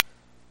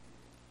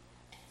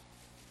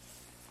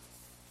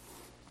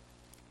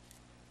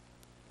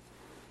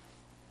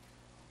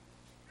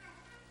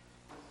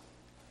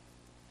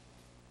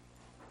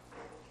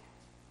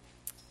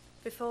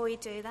Before we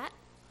do that,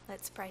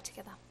 let's pray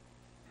together.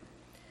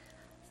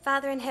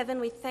 Father in heaven,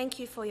 we thank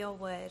you for your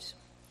word.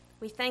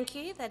 We thank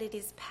you that it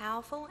is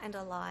powerful and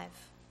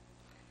alive.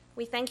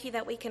 We thank you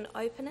that we can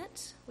open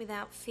it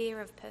without fear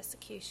of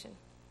persecution.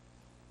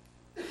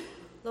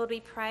 Lord,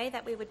 we pray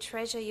that we would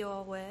treasure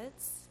your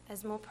words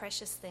as more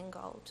precious than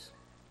gold.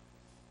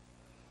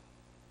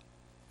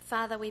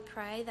 Father, we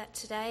pray that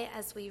today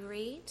as we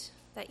read,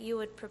 that you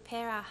would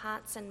prepare our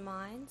hearts and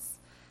minds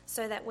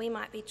so that we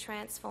might be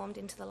transformed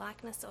into the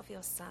likeness of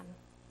your Son.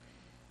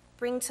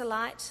 Bring to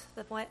light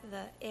the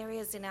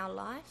areas in our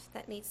life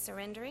that need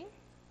surrendering,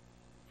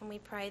 and we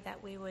pray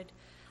that we would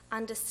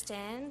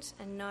understand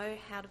and know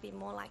how to be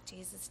more like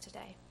Jesus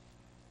today.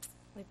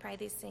 We pray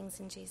these things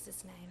in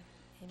Jesus'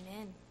 name.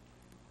 Amen.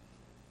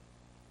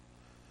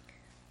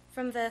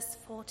 From verse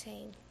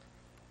 14.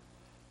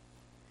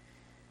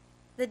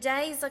 The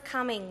days are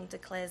coming,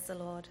 declares the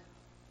Lord,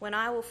 when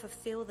I will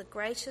fulfill the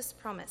gracious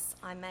promise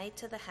I made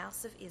to the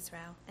house of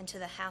Israel and to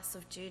the house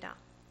of Judah.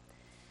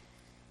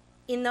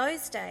 In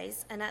those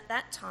days and at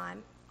that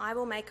time, I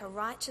will make a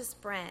righteous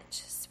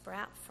branch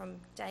sprout from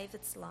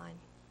David's line.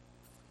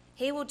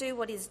 He will do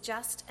what is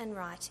just and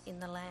right in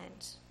the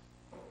land.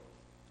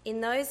 In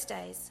those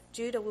days,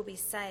 Judah will be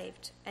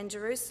saved and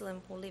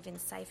Jerusalem will live in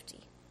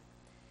safety.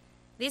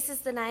 This is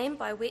the name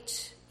by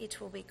which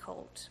it will be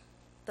called,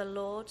 the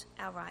Lord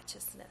our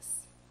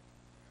righteousness.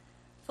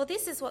 For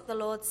this is what the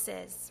Lord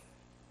says: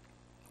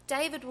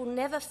 David will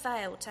never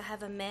fail to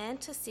have a man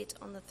to sit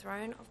on the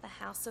throne of the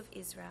house of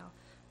Israel,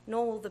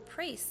 nor will the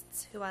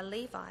priests, who are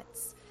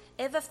Levites,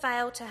 ever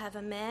fail to have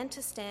a man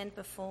to stand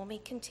before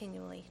me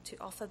continually to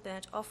offer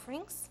burnt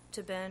offerings,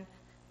 to burn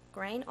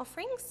grain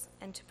offerings,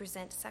 and to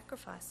present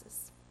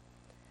sacrifices.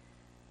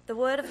 The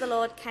word of the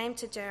Lord came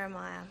to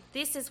Jeremiah.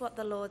 This is what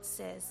the Lord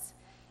says: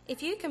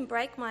 If you can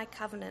break my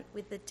covenant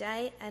with the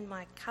day and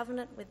my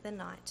covenant with the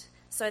night,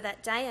 so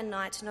that day and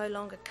night no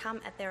longer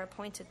come at their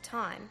appointed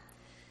time,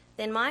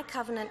 then my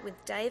covenant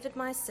with David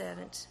my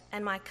servant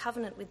and my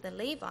covenant with the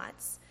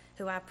Levites,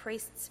 who are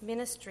priests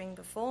ministering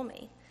before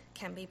me,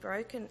 can be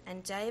broken,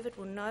 and David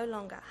will no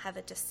longer have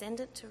a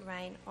descendant to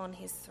reign on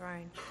his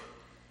throne.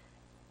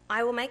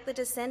 I will make the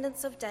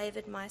descendants of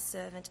David my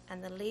servant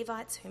and the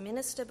Levites who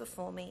minister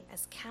before me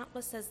as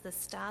countless as the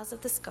stars of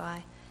the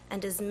sky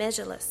and as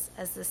measureless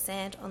as the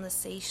sand on the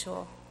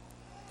seashore.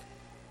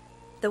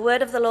 The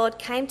word of the Lord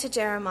came to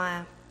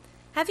Jeremiah.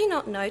 Have you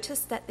not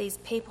noticed that these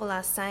people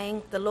are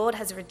saying, the Lord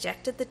has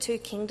rejected the two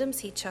kingdoms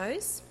he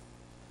chose?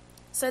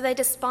 So they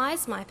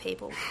despise my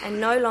people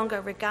and no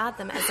longer regard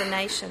them as a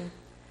nation.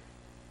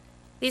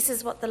 This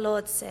is what the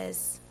Lord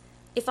says: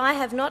 If I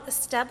have not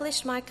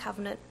established my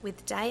covenant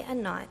with day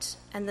and night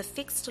and the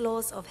fixed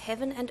laws of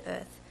heaven and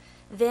earth,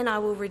 then I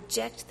will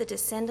reject the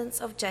descendants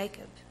of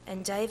Jacob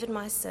and David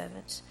my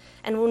servant,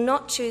 and will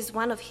not choose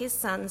one of his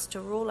sons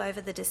to rule over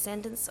the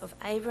descendants of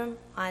Abram,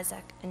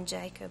 Isaac, and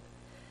Jacob.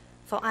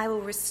 For I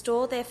will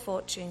restore their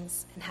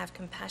fortunes and have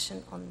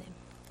compassion on them.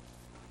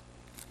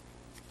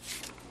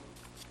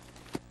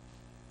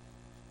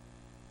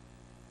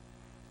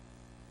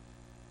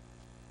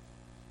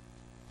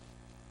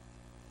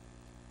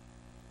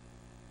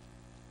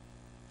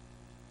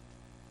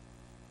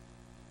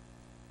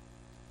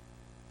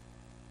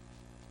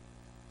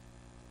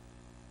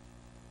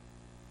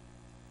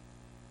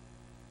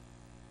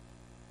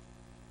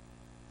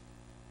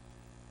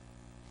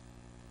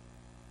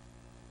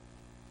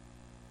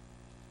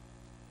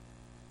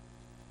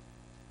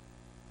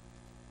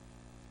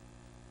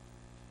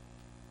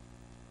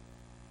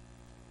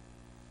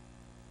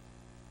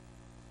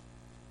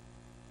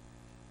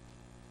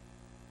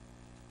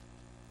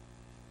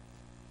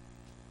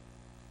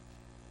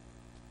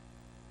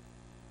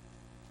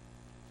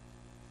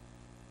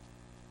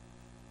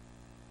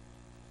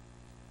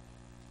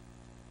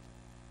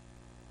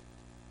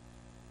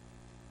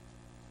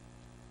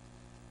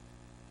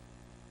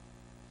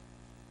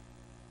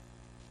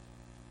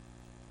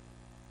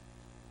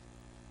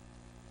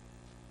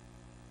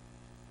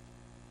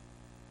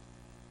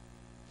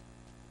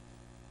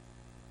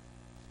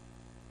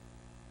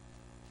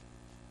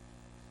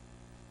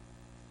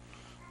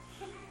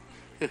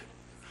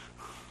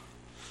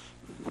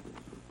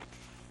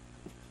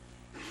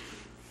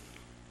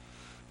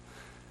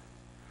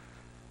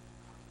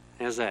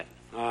 How's that?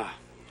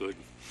 Good.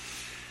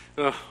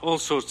 All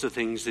sorts of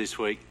things this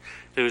week.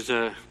 There was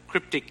a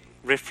cryptic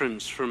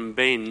reference from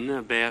Ben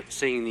about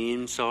seeing the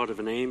inside of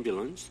an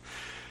ambulance.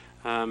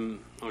 I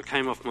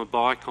came off my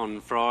bike on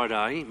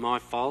Friday, my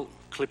fault,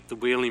 clipped the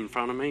wheel in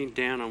front of me,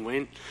 down I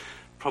went,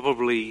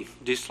 probably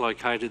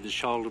dislocated the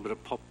shoulder, but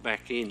it popped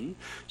back in.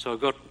 So I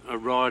got a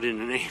ride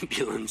in an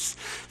ambulance.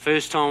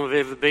 First time I've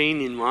ever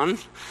been in one.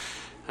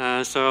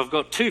 So I've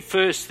got two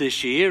firsts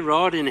this year,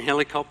 ride in a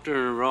helicopter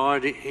and a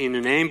ride in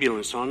an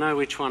ambulance. I know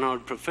which one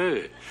I'd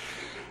prefer.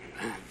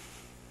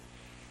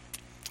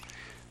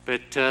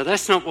 But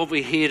that's not what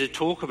we're here to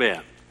talk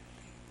about.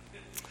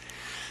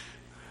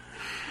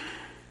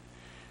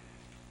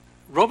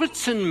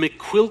 Robertson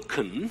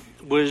McQuilkin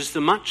was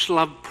the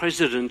much-loved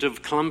president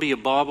of Columbia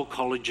Bible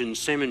College and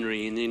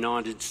Seminary in the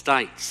United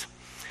States.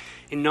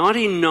 In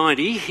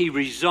 1990, he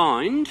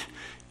resigned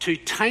to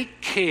take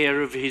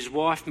care of his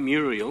wife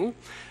Muriel,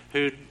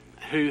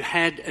 who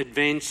had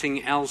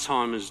advancing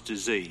Alzheimer's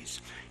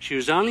disease. She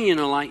was only in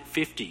her late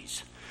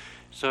 50s,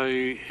 so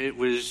it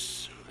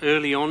was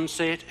early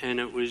onset and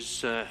it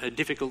was a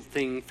difficult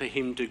thing for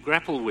him to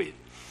grapple with.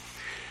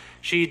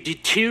 She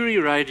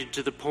deteriorated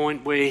to the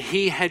point where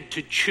he had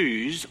to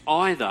choose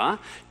either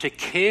to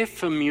care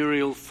for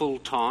Muriel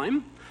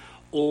full-time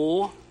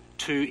or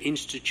to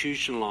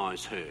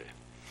institutionalise her.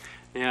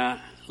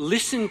 Now,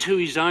 listen to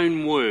his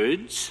own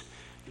words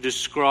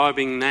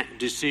describing that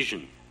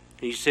decision.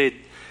 He said,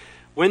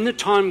 "When the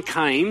time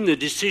came, the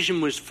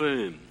decision was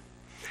firm.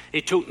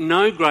 It took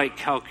no great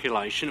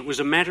calculation. It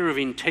was a matter of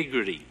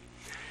integrity.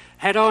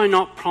 Had I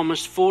not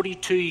promised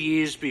 42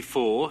 years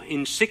before,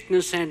 in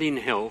sickness and in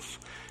health,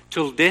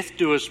 till death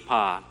do us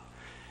part,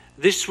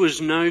 this was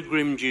no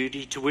grim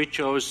duty to which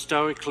I was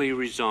stoically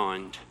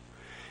resigned.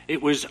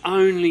 It was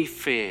only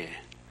fair.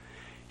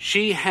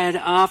 She had,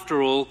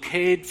 after all,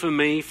 cared for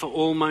me for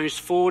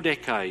almost 4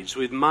 decades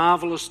with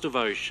marvellous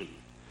devotion.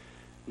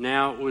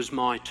 Now it was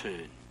my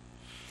turn.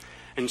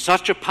 And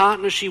such a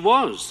partner she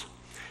was.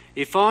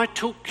 If I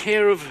took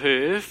care of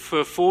her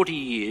for 40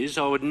 years,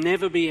 I would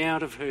never be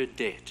out of her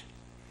debt.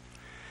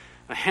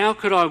 How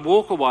could I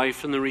walk away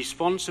from the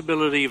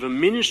responsibility of a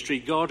ministry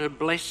God had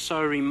blessed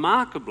so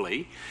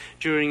remarkably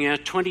during our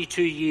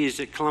 22 years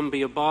at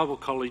Columbia Bible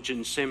College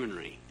and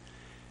Seminary?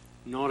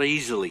 Not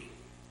easily."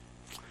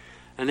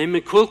 And then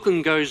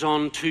McQuilkin goes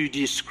on to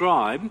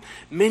describe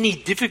many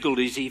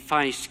difficulties he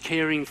faced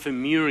caring for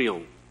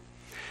Muriel.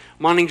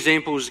 One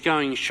example was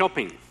going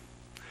shopping.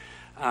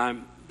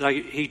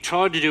 He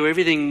tried to do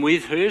everything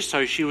with her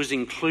so she was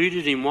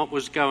included in what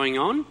was going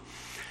on,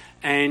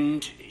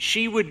 and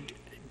she would,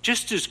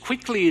 just as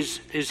quickly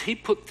as he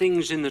put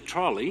things in the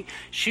trolley,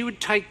 she would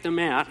take them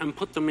out and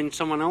put them in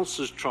someone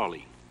else's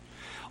trolley,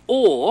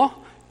 or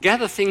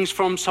gather things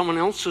from someone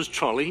else's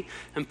trolley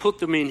and put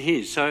them in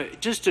his. So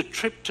just a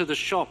trip to the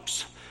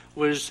shops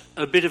was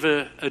a bit of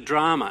a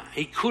drama.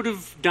 He could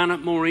have done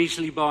it more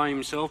easily by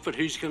himself, but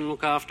who's going to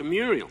look after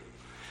Muriel?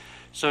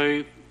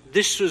 So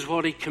this was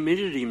what he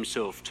committed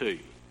himself to. And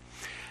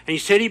he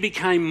said he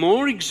became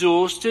more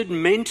exhausted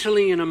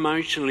mentally and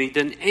emotionally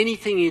than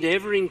anything he'd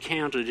ever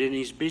encountered in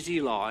his busy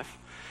life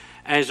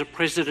as a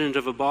president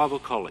of a Bible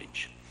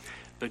college.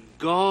 But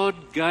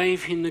God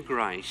gave him the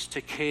grace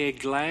to care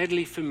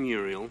gladly for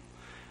Muriel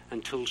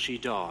until she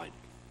died.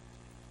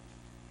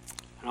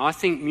 And I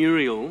think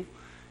Muriel,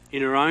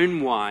 in her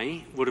own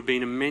way, would have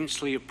been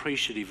immensely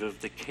appreciative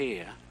of the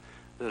care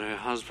that her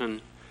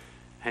husband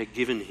had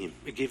given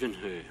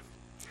her.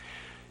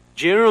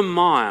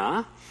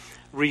 Jeremiah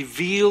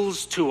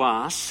reveals to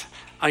us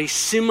a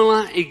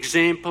similar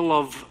example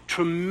of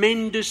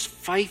tremendous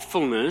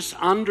faithfulness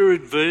under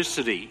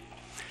adversity.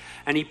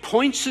 And he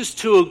points us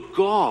to a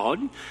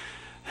God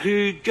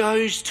who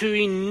goes to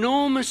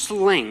enormous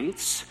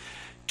lengths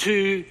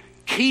to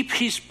keep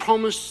his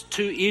promise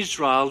to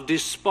Israel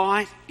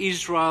despite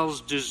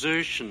Israel's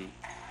desertion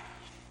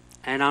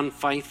and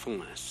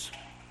unfaithfulness.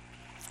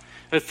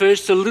 At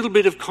first, a little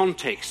bit of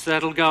context.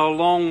 That'll go a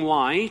long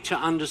way to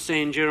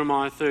understand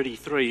Jeremiah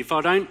 33. If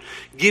I don't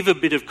give a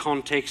bit of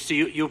context,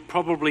 you'll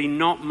probably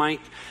not make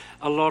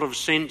a lot of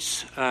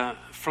sense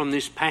from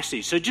this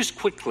passage. So just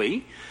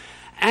quickly,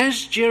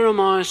 as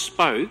Jeremiah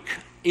spoke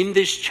in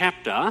this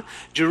chapter,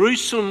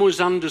 Jerusalem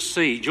was under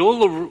siege.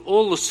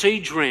 All the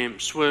siege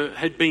ramps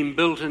had been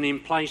built and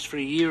in place for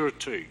a year or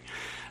two.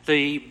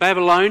 The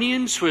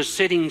Babylonians were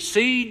setting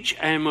siege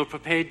and were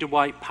prepared to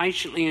wait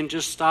patiently and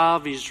just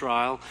starve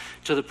Israel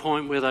to the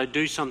point where they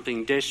do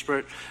something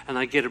desperate and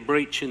they get a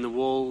breach in the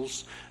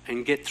walls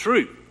and get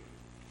through.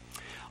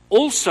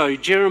 Also,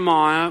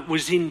 Jeremiah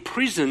was in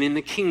prison in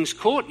the king's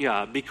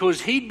courtyard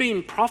because he'd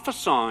been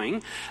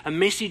prophesying a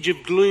message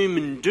of gloom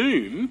and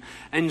doom,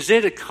 and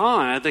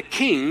Zedekiah, the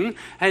king,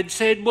 had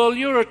said, "Well,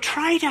 you're a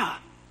traitor.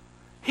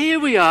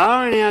 Here we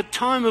are in our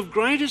time of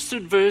greatest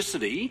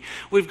adversity.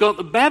 We've got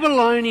the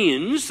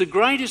Babylonians, the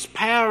greatest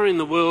power in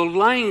the world,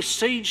 laying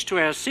siege to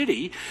our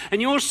city,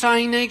 and you're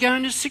saying they're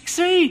going to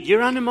succeed.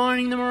 You're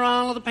undermining the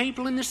morale of the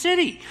people in the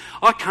city.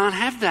 I can't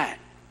have that."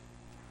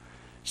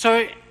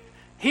 So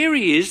here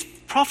he is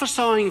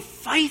prophesying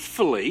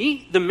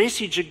faithfully the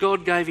message that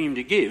God gave him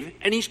to give,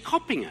 and he's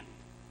copying it.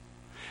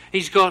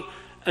 He's got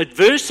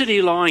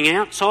adversity lying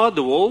outside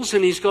the walls,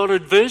 and he's got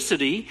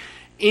adversity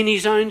in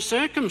his own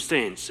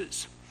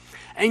circumstances.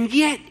 And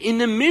yet, in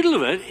the middle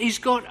of it, he's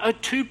got a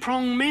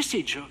two-pronged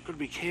message. I've got to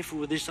be careful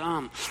with this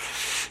arm.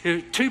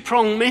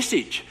 Two-pronged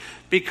message,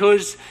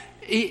 because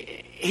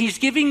he's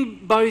giving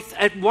both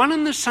at one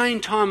and the same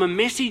time a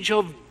message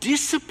of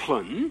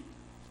discipline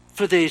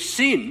for their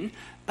sin,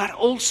 but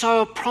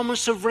also a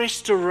promise of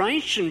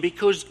restoration,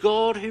 because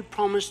God who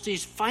promised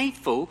is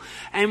faithful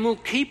and will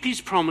keep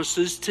his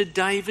promises to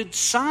David's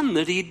son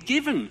that he had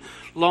given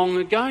long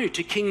ago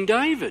to King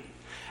David,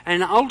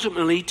 and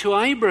ultimately to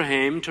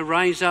Abraham to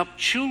raise up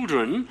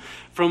children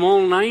from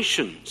all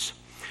nations.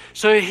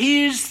 So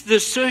here's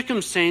the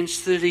circumstance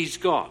that he's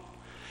got.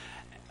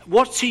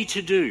 What's he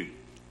to do?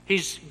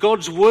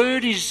 God's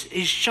word is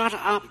shut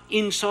up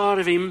inside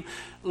of him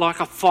like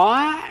a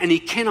fire, and he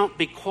cannot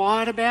be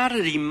quiet about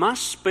it. He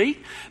must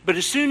speak. But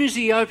as soon as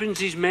he opens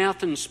his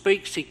mouth and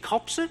speaks, he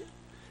cops it,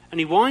 and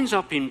he winds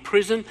up in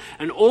prison.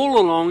 And all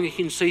along you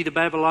can see the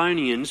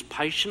Babylonians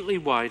patiently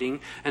waiting,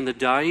 and the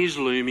day is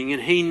looming,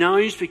 and he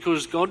knows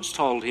because God's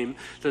told him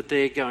that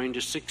they're going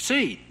to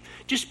succeed.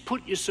 Just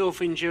put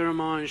yourself in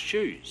Jeremiah's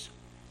shoes.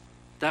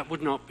 That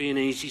would not be an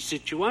easy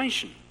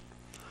situation.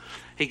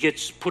 He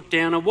gets put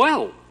down a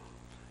well.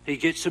 He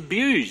gets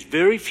abused.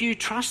 Very few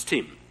trust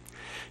him.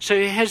 So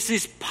he has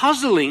this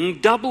puzzling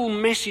double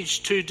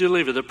message to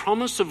deliver: the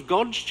promise of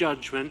God's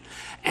judgment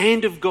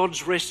and of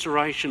God's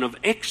restoration, of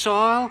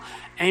exile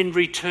and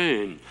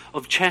return,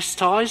 of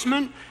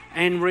chastisement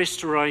and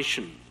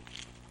restoration.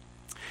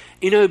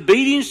 In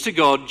obedience to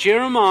God,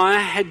 Jeremiah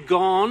had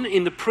gone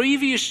in the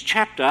previous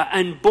chapter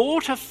and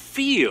bought a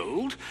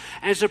field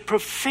as a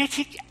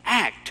prophetic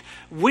act,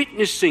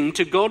 witnessing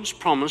to God's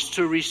promise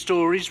to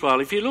restore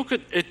Israel. If you look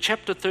at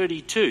chapter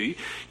 32,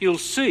 you'll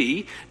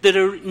see that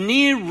a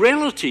near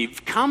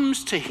relative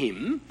comes to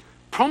him,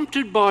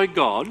 prompted by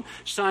God,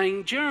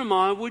 saying,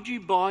 "Jeremiah, would you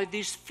buy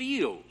this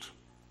field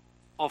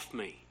off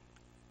me?"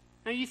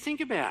 Now you think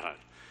about it.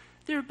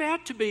 They're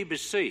about to be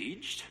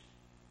besieged.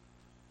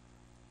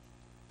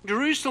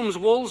 Jerusalem's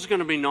walls are going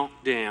to be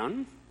knocked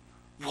down.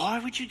 Why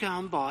would you go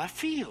and buy a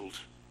field?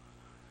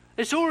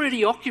 It's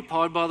already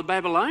occupied by the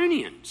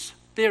Babylonians.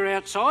 They're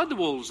outside the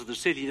walls of the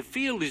city. The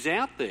field is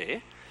out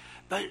there.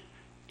 But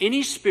in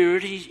his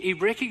spirit, he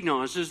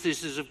recognises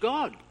this is of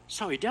God.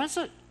 So he does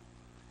it.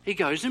 He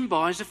goes and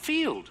buys a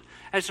field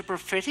as a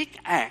prophetic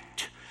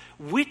act,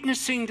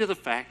 witnessing to the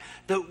fact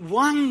that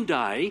one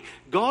day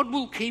God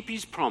will keep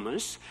his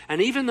promise, and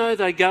even though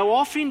they go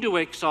off into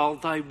exile,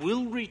 they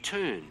will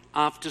return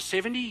after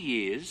 70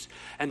 years,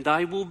 and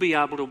they will be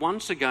able to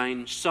once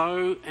again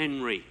sow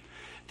and reap.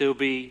 There'll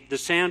be the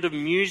sound of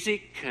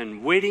music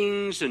and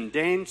weddings and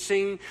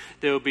dancing.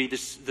 There'll be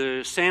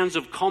the sounds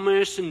of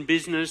commerce and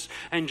business,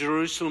 and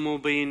Jerusalem will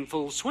be in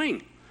full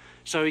swing.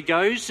 So he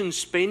goes and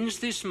spends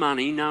this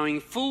money knowing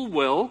full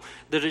well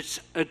that it's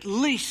at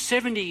least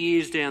 70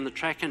 years down the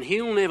track and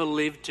he'll never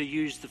live to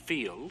use the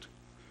field,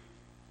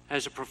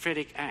 as a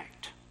prophetic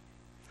act.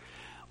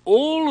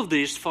 All of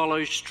this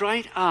follows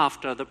straight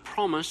after the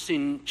promise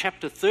in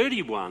chapter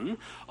 31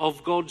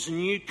 of God's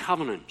new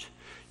covenant.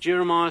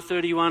 Jeremiah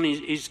 31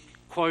 is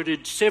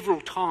quoted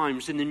several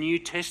times in the New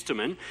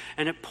Testament,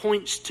 and it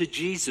points to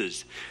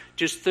Jesus.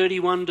 Just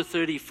 31 to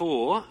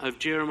 34 of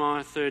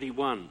Jeremiah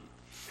 31.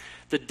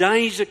 "The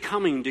days are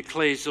coming,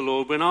 declares the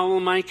Lord, when I will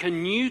make a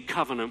new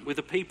covenant with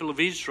the people of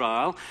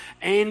Israel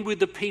and with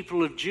the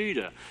people of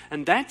Judah."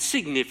 And that's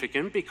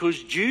significant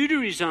because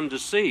Judah is under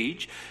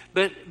siege,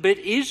 but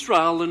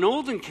Israel, the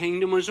northern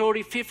kingdom, was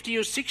already 50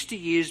 or 60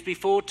 years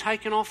before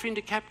taken off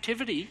into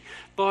captivity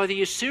by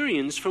the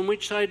Assyrians, from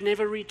which they'd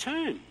never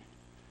returned.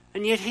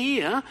 And yet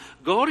here,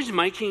 God is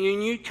making a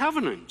new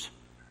covenant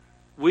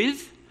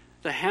with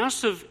the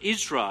house of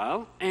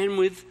Israel and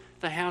with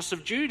the house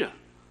of Judah.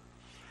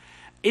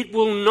 "It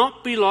will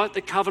not be like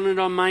the covenant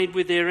I made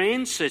with their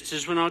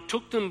ancestors when I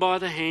took them by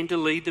the hand to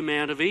lead them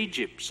out of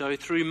Egypt," so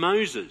through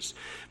Moses,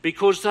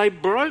 "because they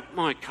broke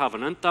my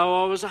covenant,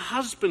 though I was a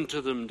husband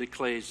to them,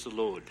 declares the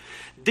Lord.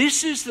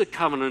 This is the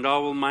covenant I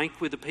will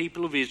make with the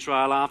people of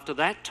Israel after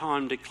that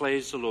time,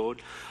 declares the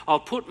Lord. I'll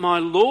put my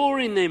law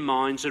in their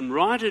minds and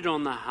write it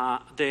on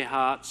their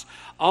hearts.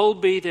 I'll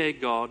be their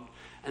God,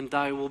 and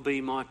they will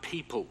be my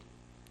people."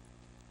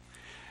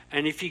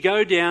 And if you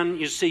go down,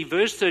 you see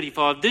verse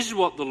 35, this is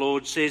what the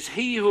Lord says: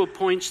 "He who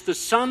appoints the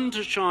sun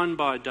to shine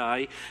by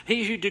day,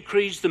 he who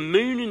decrees the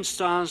moon and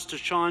stars to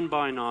shine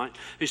by night,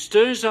 who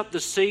stirs up the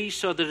sea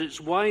so that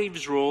its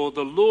waves roar,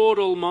 the Lord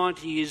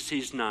Almighty is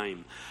his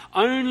name.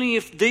 Only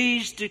if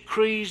these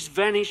decrees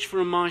vanish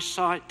from my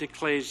sight,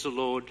 declares the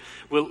Lord,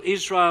 will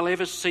Israel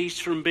ever cease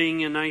from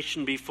being a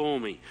nation before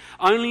me.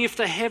 Only if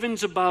the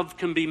heavens above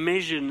can be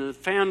measured and the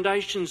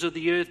foundations of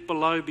the earth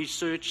below be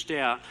searched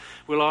out,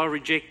 will I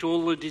reject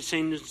all the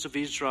descendants of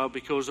Israel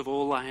because of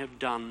all they have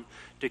done,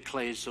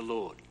 declares the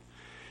Lord."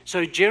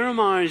 So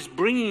Jeremiah is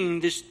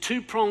bringing this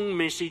two-pronged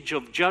message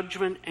of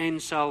judgment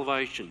and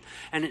salvation,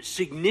 and it's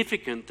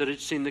significant that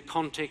it's in the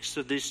context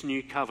of this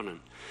new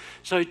covenant.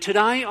 So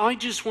today I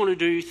just want to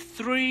do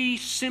three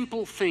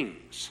simple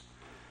things.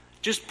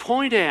 Just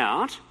point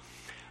out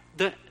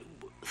the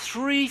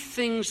three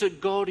things that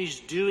God is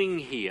doing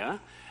here,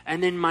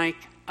 and then make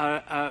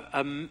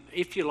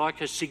if you like,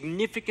 a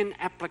significant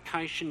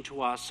application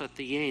to us at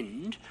the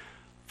end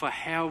for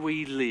how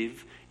we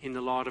live in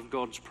the light of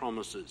God's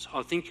promises.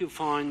 I think you'll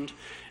find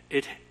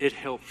it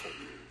helpful.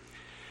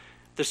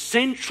 The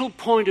central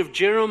point of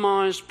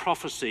Jeremiah's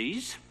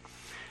prophecies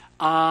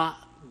are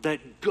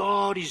that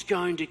God is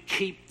going to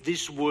keep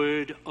this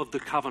word of the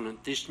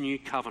covenant, this new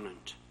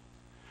covenant.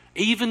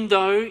 Even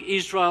though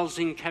Israel's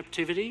in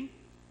captivity,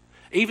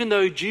 even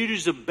though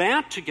Judah's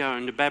about to go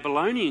into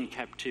Babylonian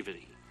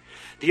captivity,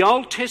 The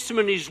Old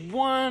Testament is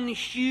one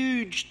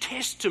huge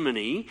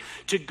testimony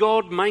to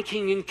God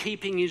making and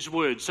keeping his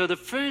word. So the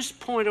first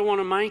point I want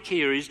to make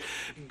here is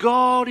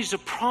God is a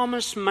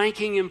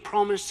promise-making and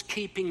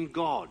promise-keeping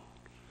God.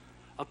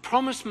 A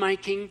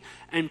promise-making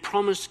and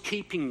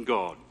promise-keeping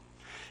God.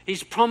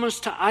 He's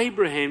promised to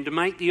Abraham to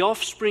make the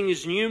offspring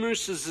as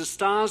numerous as the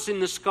stars in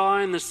the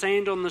sky and the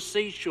sand on the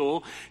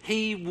seashore.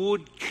 He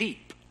would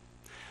keep.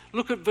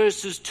 Look at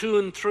verses 2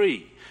 and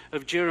 3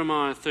 of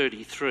Jeremiah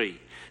 33.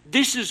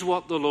 This is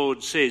what the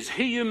Lord says.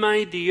 He who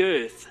made the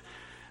earth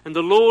and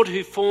the Lord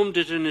who formed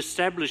it and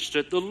established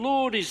it, the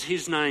Lord is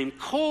his name.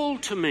 Call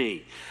to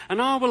me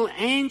and I will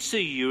answer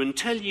you and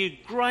tell you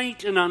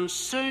great and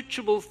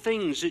unsearchable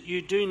things that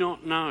you do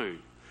not know.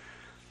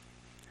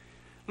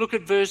 Look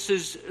at verse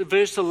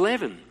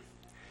 11.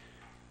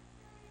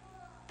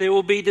 There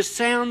will be the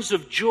sounds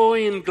of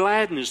joy and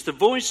gladness, the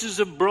voices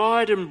of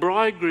bride and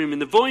bridegroom,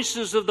 and the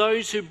voices of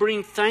those who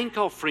bring thank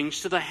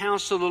offerings to the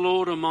house of the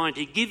Lord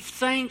Almighty. Give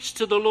thanks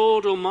to the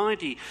Lord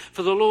Almighty,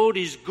 for the Lord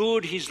is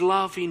good, his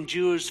love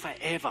endures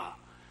forever.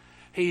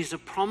 He is a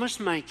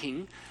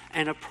promise-making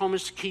and a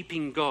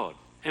promise-keeping God.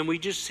 And we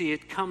just see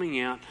it coming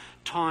out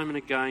time and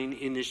again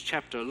in this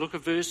chapter. Look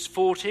at verse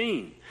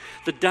 14.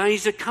 The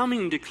days are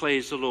coming,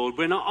 declares the Lord,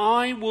 when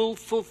I will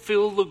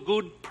fulfill the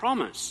good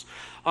promise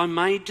I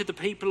made to the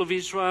people of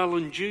Israel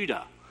and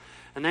Judah.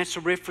 And that's a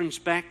reference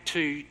back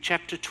to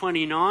chapter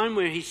 29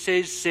 where he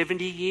says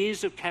 70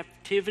 years of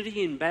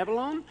captivity in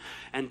Babylon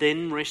and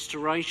then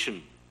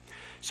restoration.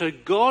 So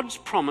God's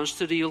promised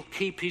that he'll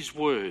keep his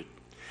word.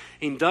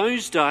 In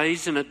those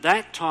days and at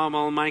that time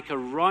I'll make a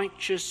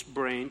righteous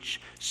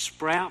branch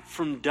sprout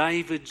from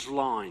David's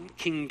line,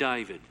 King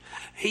David.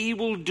 He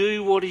will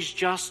do what is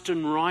just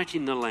and right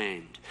in the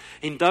land.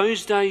 In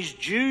those days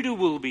Judah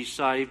will be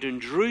saved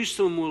and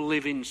Jerusalem will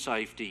live in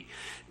safety.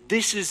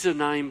 This is the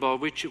name by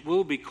which it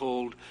will be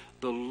called,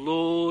 the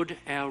Lord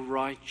our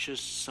righteous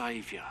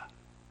Saviour.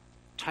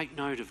 Take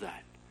note of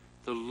that.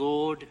 The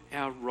Lord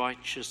our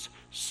righteous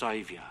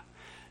Saviour.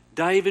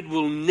 David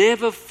will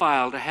never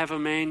fail to have a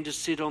man to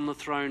sit on the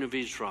throne of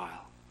Israel.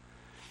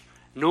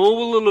 Nor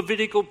will the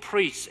Levitical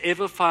priests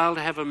ever fail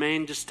to have a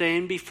man to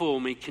stand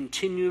before me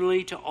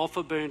continually to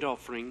offer burnt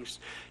offerings,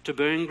 to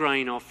burn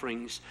grain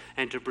offerings,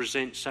 and to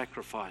present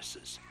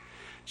sacrifices.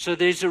 So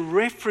there's a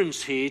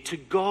reference here to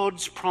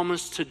God's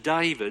promise to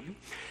David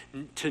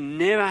to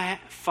never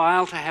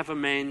fail to have a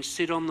man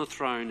sit on the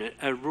throne,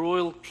 a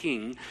royal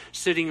king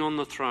sitting on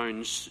the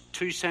throne.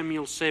 2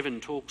 Samuel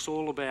 7 talks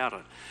all about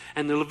it.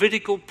 And the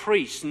Levitical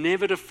priests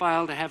never to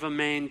fail to have a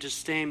man to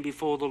stand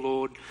before the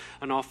Lord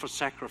and offer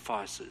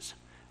sacrifices.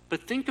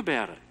 But think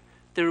about it.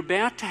 They're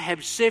about to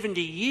have 70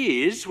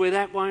 years where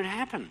that won't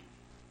happen.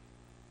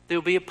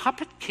 There'll be a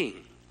puppet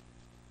king.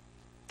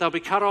 They'll be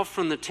cut off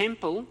from the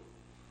temple.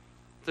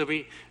 There'll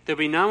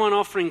be no one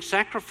offering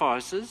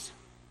sacrifices.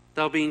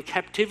 They'll be in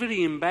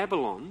captivity in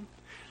Babylon.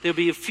 There'll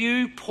be a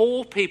few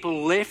poor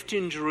people left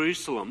in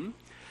Jerusalem.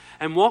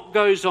 And what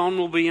goes on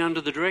will be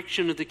under the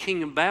direction of the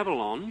king of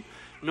Babylon,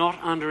 not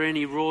under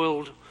any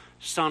royal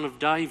son of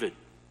David.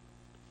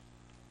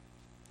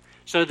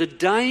 So the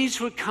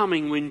days were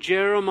coming when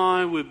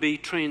Jeremiah would be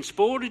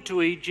transported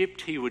to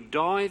Egypt. He would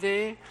die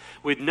there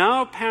with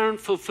no apparent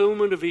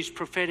fulfillment of his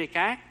prophetic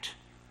act.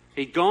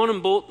 He'd gone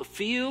and bought the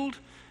field.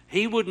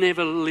 He would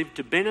never live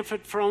to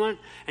benefit from it,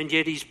 and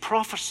yet he's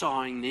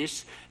prophesying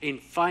this in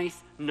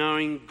faith,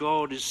 knowing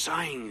God is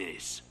saying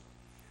this.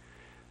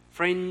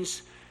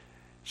 Friends,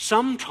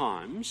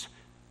 sometimes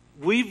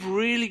we've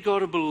really got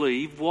to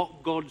believe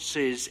what God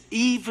says,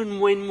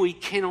 even when we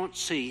cannot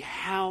see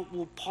how it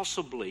will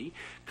possibly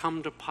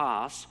come to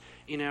pass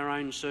in our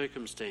own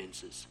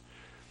circumstances.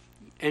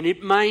 And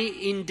it may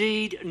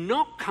indeed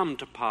not come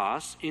to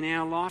pass in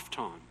our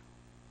lifetime.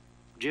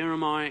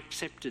 Jeremiah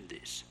accepted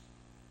this.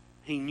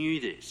 He knew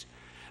this.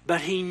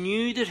 But he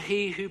knew that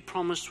he who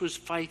promised was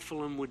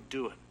faithful and would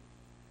do it.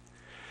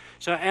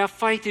 So our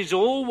faith is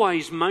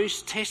always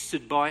most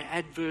tested by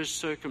adverse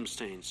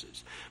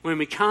circumstances, when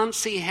we can't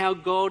see how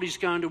God is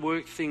going to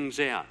work things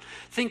out.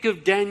 Think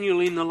of Daniel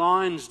in the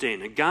lion's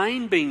den.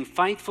 Again, being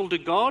faithful to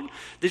God.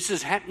 This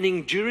is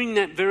happening during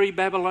that very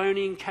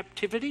Babylonian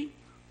captivity.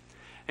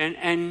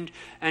 And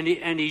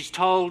he's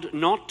told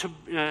not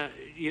to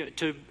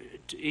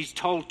he's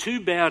told to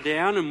bow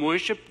down and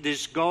worship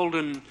this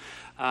golden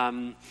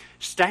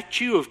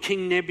statue of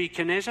King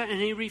Nebuchadnezzar,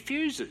 and he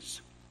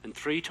refuses. And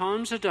 3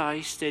 times a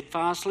day,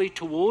 steadfastly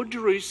toward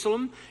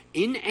Jerusalem,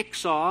 in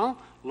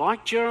exile,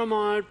 like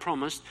Jeremiah had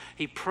promised,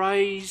 he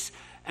prays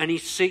and he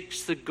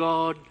seeks the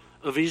God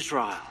of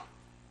Israel,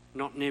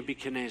 not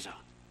Nebuchadnezzar.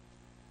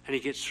 And he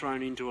gets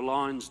thrown into a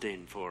lion's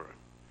den for it.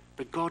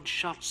 But God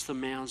shuts the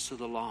mouths of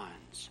the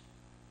lions.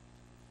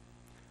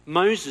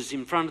 Moses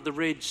in front of the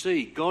Red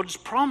Sea, God's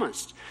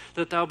promised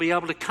that they'll be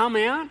able to come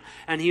out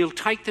and he'll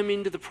take them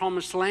into the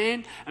promised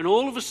land, and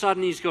all of a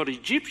sudden he's got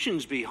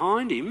Egyptians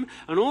behind him,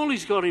 and all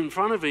he's got in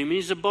front of him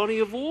is a body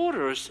of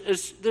water,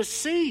 the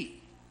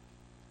sea.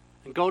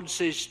 And God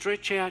says,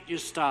 stretch out your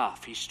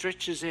staff. He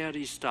stretches out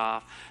his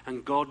staff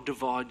and God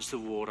divides the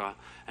water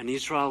and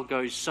Israel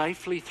goes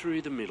safely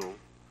through the middle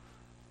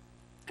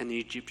and the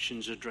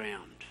Egyptians are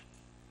drowned.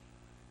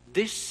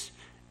 This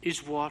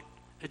is what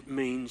it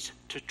means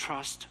to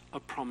trust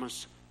a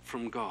promise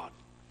from God.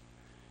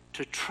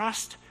 To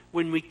trust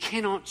when we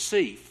cannot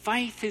see.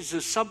 Faith is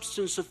the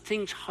substance of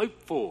things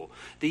hoped for,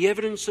 the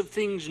evidence of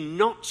things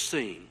not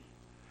seen.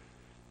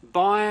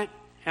 By it,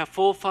 our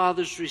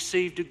forefathers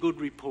received a good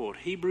report.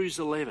 Hebrews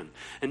 11.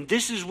 And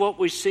this is what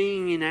we're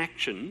seeing in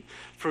action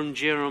from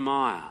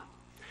Jeremiah.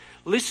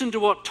 Listen to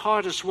what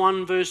Titus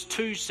 1 verse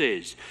 2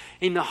 says.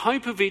 In the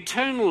hope of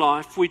eternal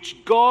life,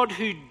 which God,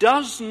 who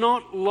does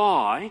not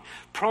lie,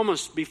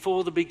 promised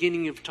before the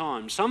beginning of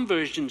time. Some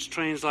versions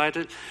translate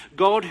it,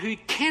 God who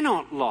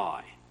cannot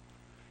lie,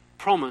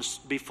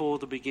 promised before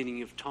the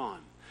beginning of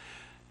time.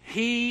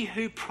 He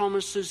who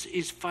promises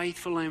is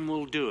faithful and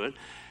will do it.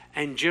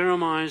 And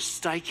Jeremiah is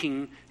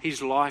staking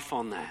his life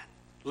on that,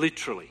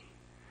 literally.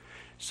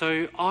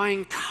 So I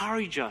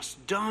encourage us,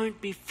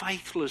 don't be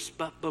faithless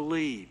but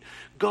believe.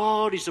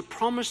 God is a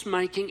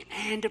promise-making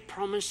and a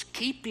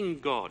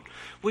promise-keeping God.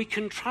 We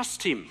can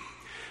trust him.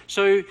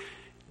 So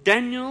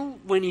Daniel,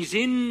 when he's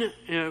in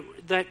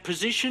that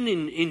position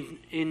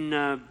in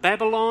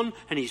Babylon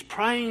and he's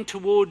praying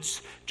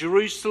towards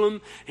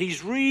Jerusalem,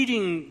 he's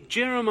reading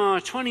Jeremiah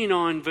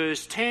 29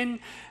 verse 10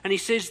 and he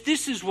says,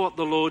 this is what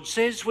the Lord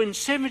says, when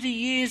 70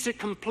 years are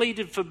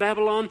completed for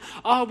Babylon,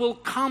 I will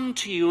come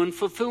to you and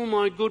fulfill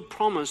my good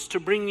promise to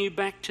bring you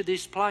back to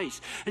this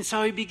place. And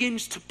so he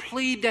begins to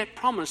plead that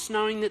promise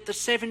knowing that the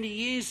 70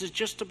 years is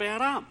just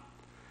about up.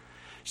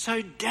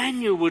 So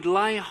Daniel would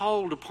lay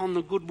hold upon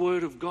the good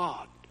word of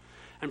God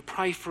and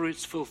pray for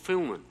its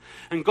fulfillment.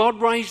 And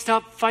God raised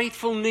up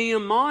faithful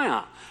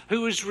Nehemiah,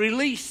 who was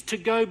released to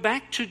go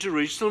back to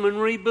Jerusalem and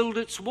rebuild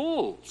its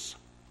walls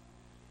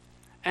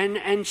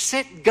and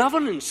set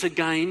governance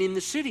again in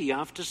the city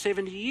after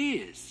 70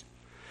 years.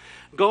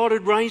 God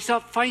had raised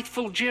up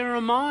faithful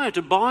Jeremiah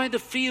to buy the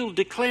field,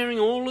 declaring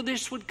all of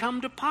this would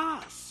come to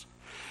pass.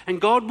 And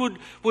God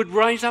would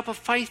raise up a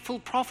faithful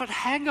prophet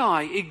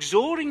Haggai,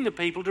 exhorting the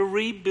people to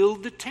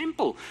rebuild the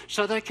temple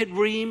so they could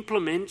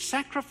re-implement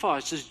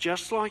sacrifices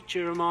just like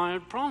Jeremiah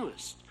had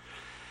promised.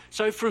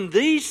 So from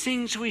these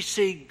things we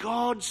see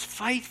God's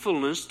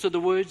faithfulness to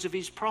the words of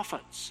his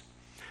prophets.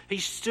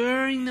 He's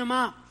stirring them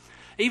up,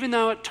 even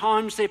though at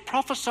times they're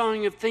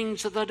prophesying of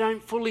things that they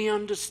don't fully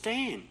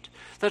understand.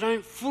 They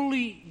don't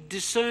fully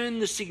discern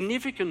the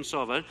significance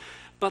of it,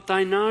 but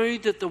they know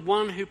that the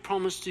one who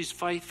promised is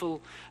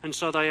faithful, and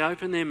so they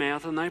open their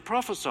mouth and they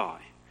prophesy.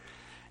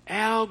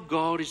 Our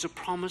God is a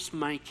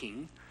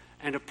promise-making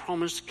and a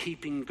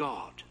promise-keeping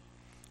God.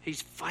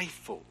 He's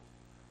faithful.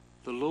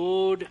 The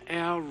Lord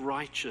our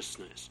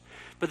righteousness.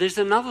 But there's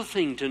another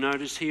thing to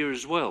notice here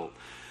as well.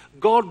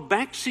 God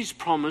backs his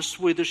promise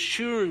with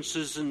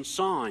assurances and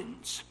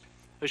signs.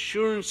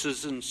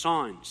 Assurances and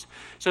signs.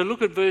 So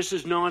look at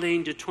verses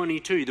 19 to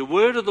 22. The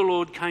word of the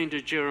Lord came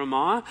to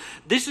Jeremiah.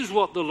 This is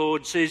what the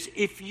Lord says.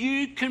 If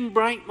you can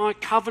break my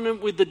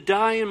covenant with the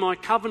day and my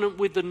covenant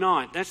with the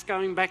night. That's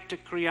going back to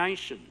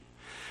creation.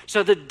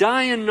 So the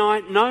day and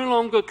night no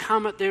longer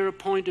come at their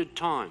appointed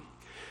time.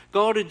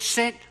 God had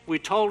set, we're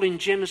told in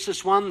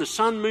Genesis 1, the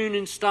sun, moon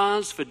and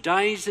stars for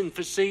days and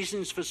for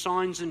seasons, for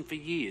signs and for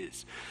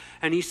years.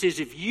 And he says,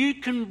 if you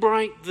can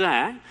break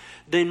that,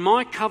 then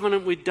my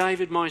covenant with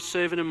David, my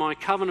servant, and my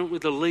covenant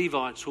with the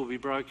Levites will be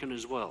broken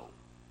as well.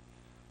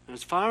 And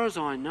as far as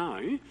I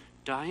know,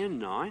 day and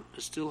night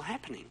are still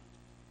happening.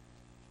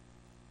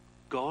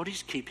 God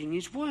is keeping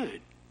his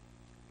word.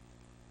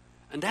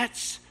 And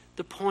that's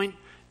the point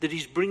that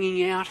he's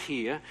bringing out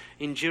here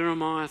in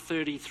Jeremiah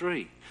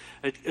 33.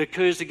 It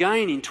occurs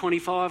again in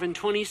 25 and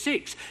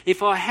 26.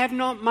 If I have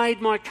not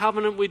made my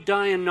covenant with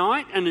day and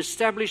night and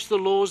established the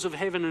laws of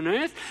heaven and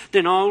earth,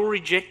 then I will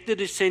reject the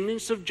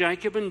descendants of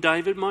Jacob and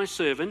David my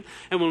servant,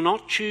 and will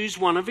not choose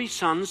one of his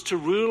sons to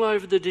rule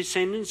over the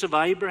descendants of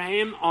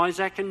Abraham,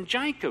 Isaac and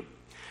Jacob.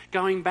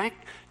 Going back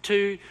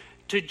to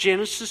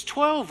Genesis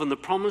 12 and the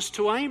promise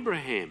to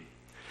Abraham.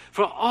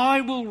 For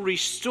I will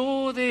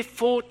restore their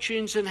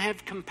fortunes and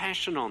have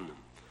compassion on them.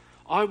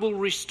 I will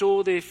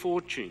restore their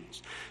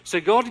fortunes.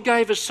 So God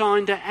gave a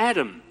sign to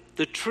Adam,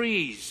 the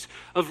trees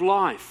of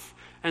life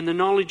and the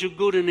knowledge of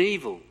good and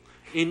evil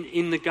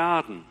in the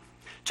garden.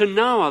 To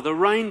Noah, the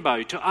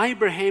rainbow. To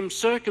Abraham,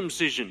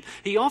 circumcision.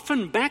 He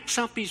often backs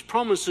up his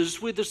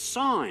promises with a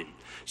sign.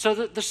 So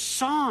that the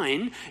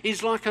sign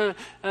is like a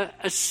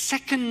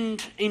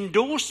second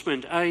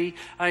endorsement, a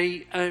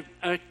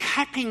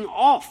capping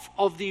off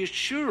of the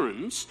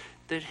assurance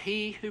that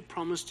he who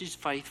promised is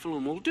faithful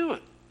and will do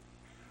it.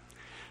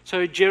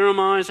 So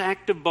Jeremiah's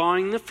act of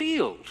buying the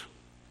field.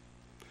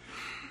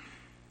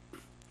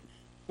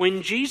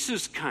 When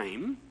Jesus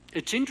came,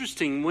 it's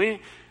interesting,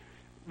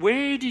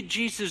 where did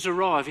Jesus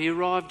arrive? He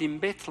arrived in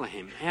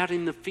Bethlehem, out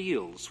in the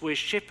fields where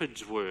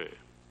shepherds were.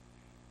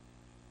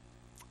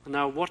 And they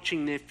were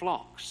watching their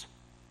flocks.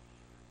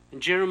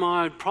 And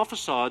Jeremiah had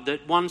prophesied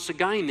that once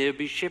again there would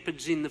be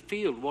shepherds in the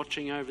field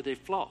watching over their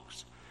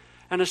flocks.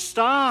 and a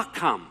star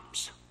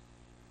comes.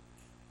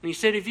 And he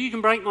said, if you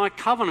can break my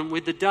covenant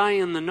with the day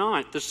and the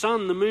night, the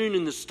sun, the moon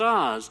and the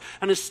stars,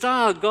 and a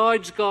star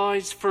guides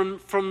guys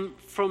from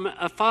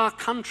a far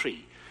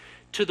country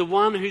to the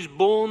one who's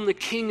born the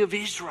King of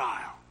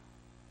Israel,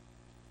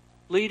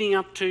 leading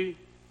up to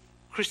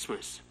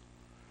Christmas.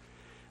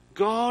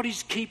 God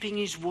is keeping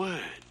his word.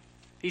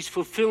 He's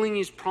fulfilling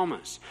his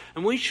promise.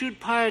 And we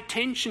should pay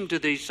attention to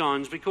these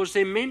signs because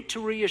they're meant to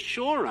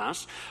reassure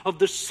us of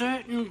the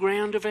certain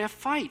ground of our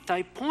faith.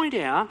 They point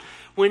out,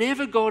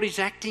 whenever God is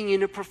acting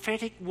in a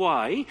prophetic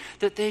way,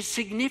 that there's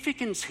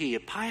significance here.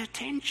 Pay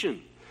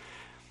attention.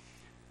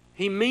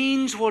 He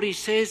means what he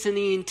says and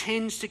he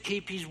intends to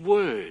keep his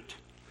word.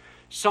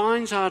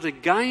 Signs are to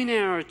gain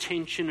our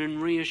attention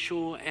and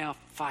reassure our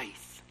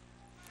faith.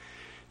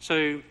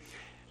 So,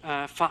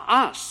 for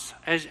us,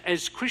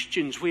 as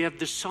Christians, we have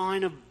the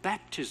sign of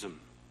baptism,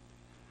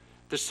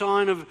 the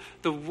sign of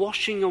the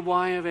washing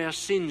away of our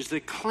sins, the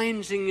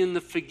cleansing and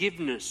the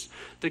forgiveness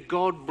that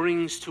God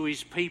brings to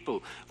his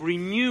people,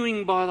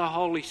 renewing by the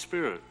Holy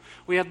Spirit.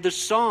 We have the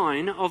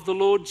sign of the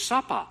Lord's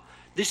Supper.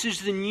 This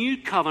is the new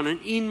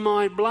covenant in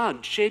my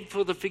blood, shed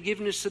for the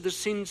forgiveness of the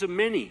sins of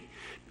many.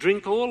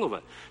 Drink all of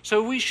it.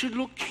 So we should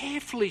look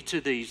carefully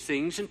to these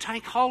things and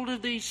take hold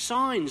of these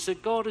signs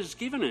that God has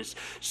given us,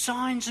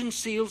 signs and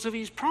seals of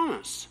his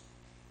promise.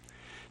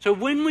 So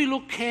when we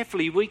look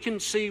carefully, we can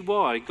see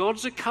why.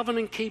 God's a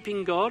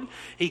covenant-keeping God.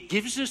 He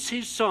gives us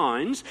his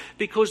signs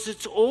because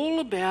it's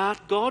all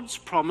about God's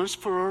promise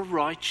for a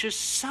righteous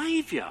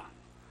Saviour.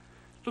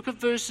 Look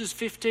at verses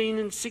 15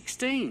 and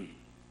 16.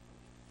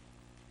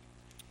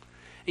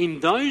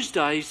 In those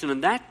days and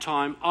at that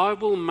time, I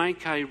will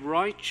make a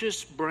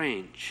righteous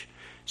branch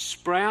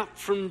sprout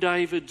from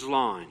David's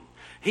line.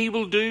 He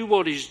will do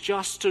what is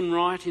just and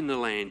right in the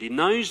land. In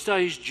those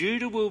days,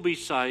 Judah will be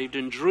saved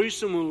and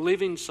Jerusalem will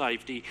live in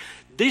safety.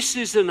 This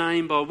is the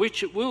name by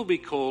which it will be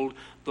called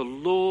the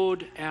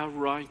Lord our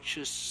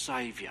righteous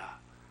Saviour.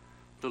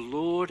 The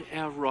Lord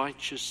our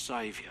righteous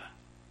Saviour.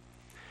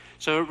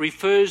 So it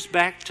refers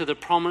back to the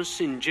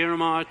promise in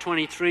Jeremiah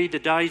 23, the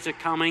days are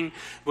coming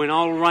when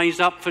I'll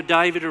raise up for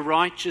David a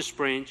righteous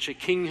branch, a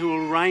king who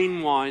will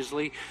reign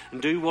wisely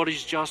and do what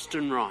is just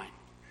and right.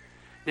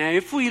 Now,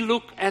 if we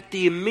look at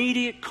the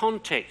immediate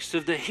context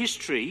of the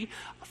history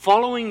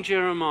following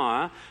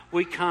Jeremiah,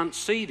 we can't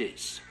see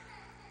this.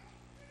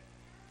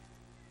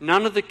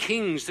 None of the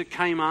kings that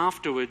came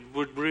afterward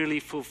would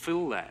really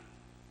fulfill that.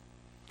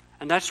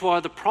 And that's why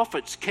the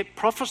prophets kept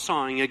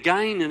prophesying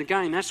again and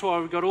again. That's why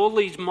we've got all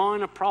these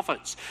minor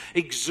prophets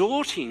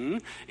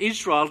exhorting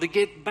Israel to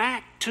get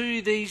back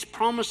to these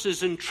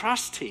promises and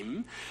trust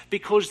him,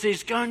 because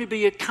there's going to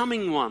be a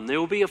coming one. There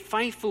will be a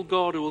faithful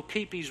God who will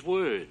keep his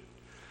word.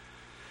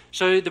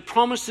 So the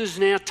promise is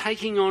now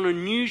taking on a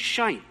new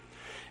shape.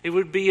 It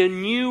would be a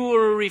new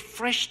or a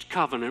refreshed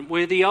covenant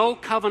where the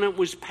old covenant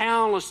was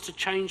powerless to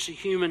change the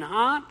human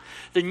heart.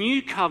 The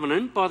new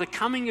covenant, by the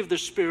coming of the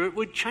Spirit,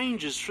 would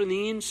change us from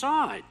the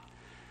inside.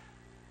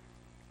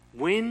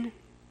 When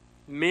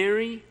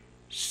Mary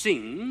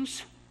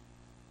sings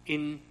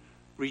in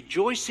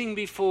rejoicing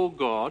before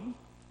God,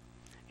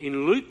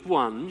 in Luke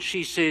 1,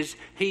 she says,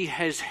 he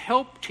has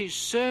helped his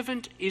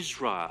servant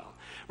Israel,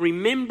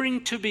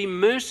 remembering to be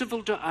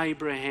merciful to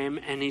Abraham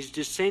and his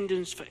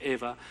descendants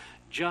forever,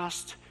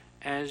 just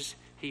as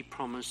he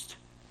promised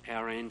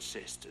our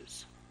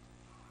ancestors.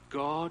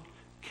 God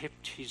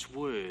kept his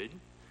word,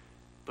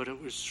 but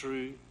it was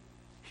through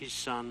his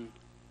Son,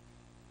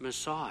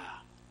 Messiah,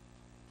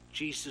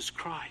 Jesus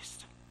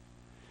Christ.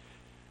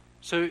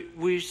 So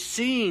we're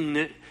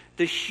seeing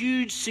the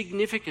huge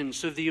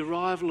significance of the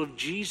arrival of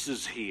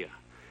Jesus here.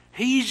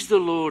 He's the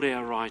Lord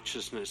our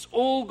righteousness.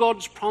 All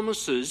God's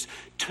promises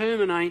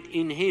terminate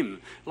in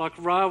him, like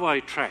railway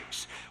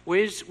tracks.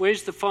 Where's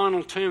the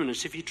final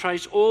terminus? If you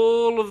trace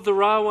all of the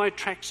railway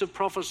tracks of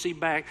prophecy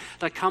back,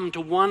 they come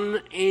to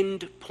one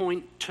end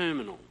point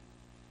terminal,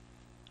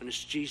 and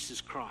it's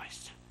Jesus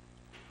Christ.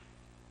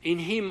 In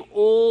him,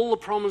 all the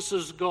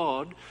promises of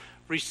God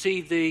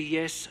receive their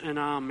yes and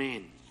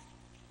amen.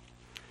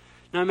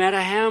 No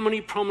matter how many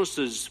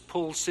promises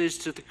Paul says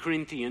to the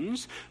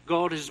Corinthians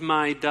God has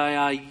made, they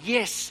are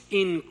yes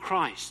in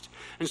Christ.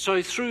 And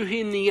so through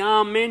him the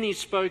amen is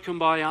spoken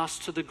by us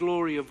to the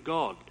glory of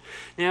God.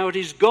 Now it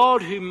is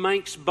God who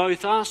makes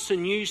both us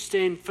and you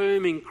stand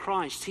firm in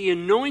Christ. He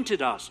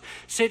anointed us,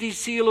 set his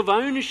seal of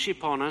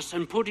ownership on us,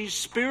 and put his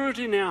Spirit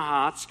in our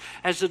hearts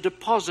as a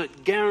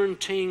deposit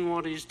guaranteeing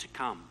what is to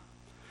come.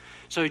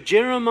 So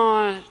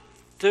Jeremiah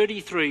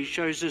 33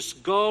 shows us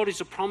God is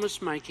a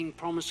promise-making,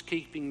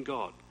 promise-keeping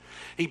God.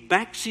 He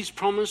backs his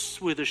promise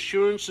with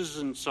assurances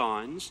and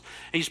signs.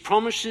 His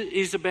promise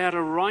is about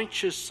a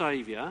righteous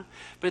Saviour.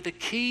 But the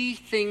key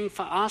thing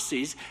for us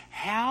is,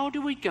 how do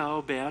we go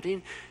about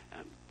in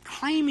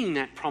claiming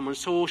that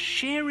promise or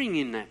sharing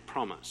in that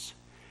promise?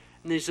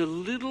 And there's a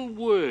little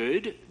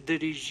word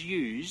that is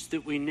used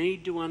that we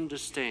need to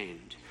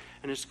understand,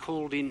 and it's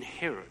called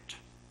inherit.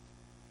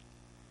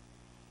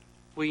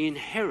 We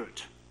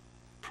inherit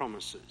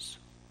promises.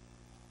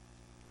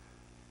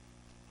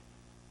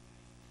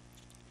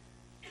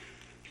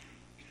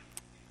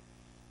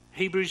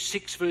 Hebrews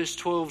 6 verse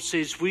 12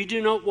 says, "We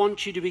do not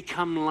want you to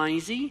become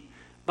lazy,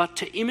 but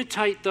to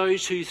imitate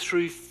those who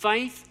through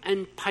faith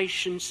and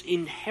patience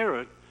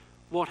inherit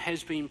what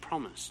has been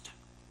promised."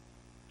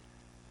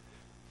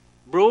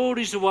 Broad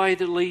is the way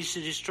that leads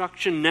to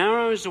destruction,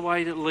 narrow is the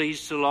way that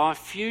leads to life.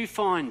 Few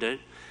find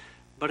it.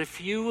 But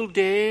if you will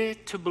dare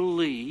to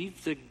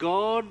believe that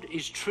God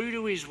is true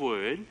to his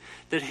word,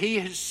 that he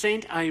has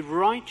sent a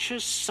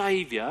righteous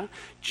Saviour,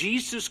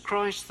 Jesus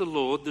Christ the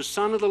Lord, the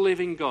Son of the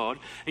living God,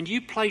 and you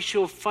place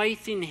your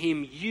faith in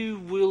him, you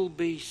will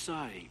be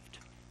saved.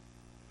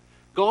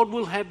 God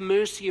will have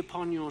mercy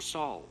upon your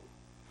soul.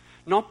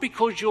 Not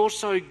because you're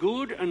so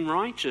good and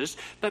righteous,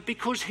 but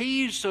because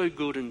he is so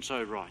good and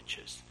so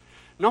righteous.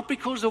 Not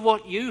because of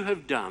what you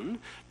have done,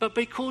 but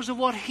because of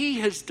what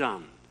he has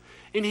done.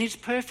 In his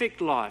perfect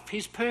life,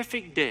 his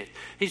perfect death,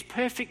 his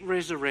perfect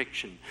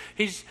resurrection,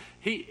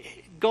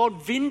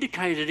 God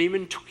vindicated him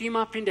and took him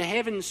up into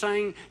heaven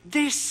saying,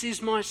 "This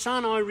is my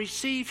son, I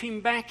receive him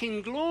back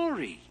in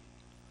glory."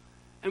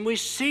 And we're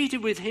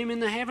seated with him in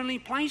the heavenly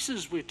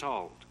places, we're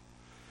told.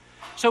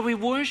 So we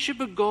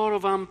worship a God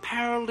of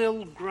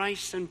unparalleled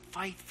grace and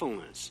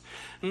faithfulness,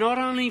 not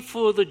only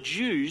for the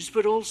Jews,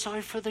 but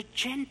also for the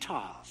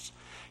Gentiles.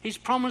 His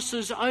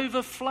promises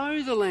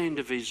overflow the land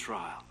of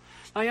Israel.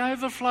 They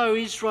overflow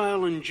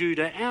Israel and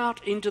Judah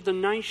out into the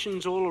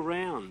nations all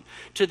around,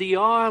 to the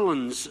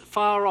islands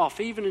far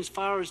off, even as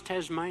far as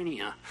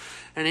Tasmania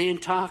and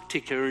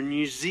Antarctica and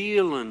New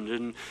Zealand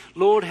and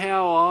Lord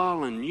Howe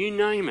Island, you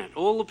name it,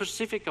 all the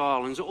Pacific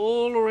Islands,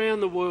 all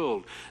around the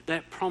world.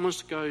 That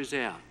promise goes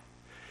out.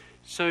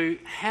 So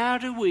how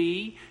do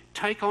we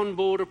take on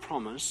board a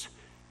promise?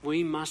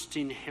 We must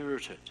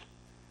inherit it.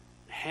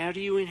 How do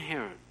you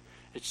inherit?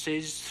 It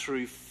says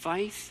through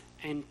faith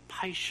and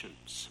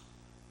patience.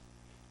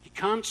 You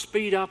can't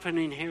speed up an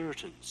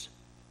inheritance.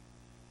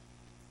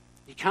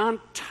 You can't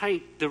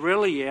take the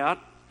rally out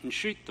and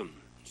shoot them.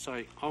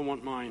 Say, "I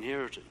want my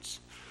inheritance."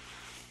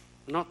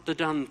 Not the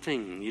done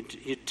thing.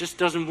 It just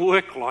doesn't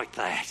work like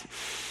that.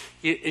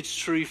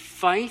 It's through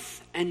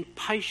faith and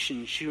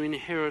patience you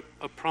inherit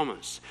a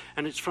promise.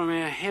 And it's from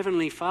our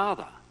Heavenly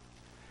Father.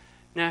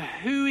 Now,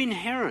 who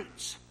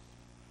inherits?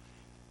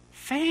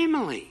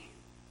 Family.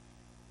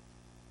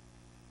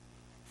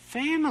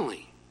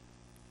 Family.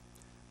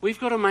 We've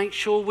got to make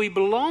sure we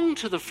belong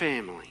to the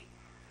family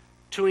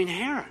to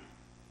inherit.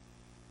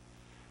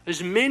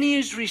 As many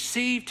as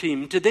received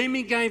him, to them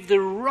he gave the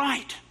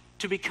right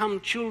to become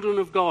children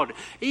of God,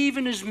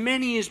 even as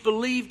many as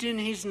believed in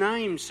his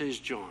name, says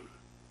John.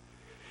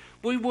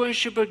 We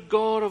worship a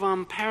God of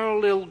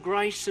unparalleled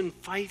grace and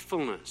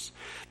faithfulness.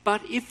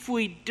 But if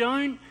we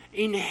don't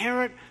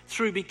inherit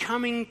through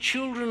becoming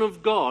children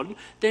of God,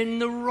 then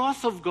the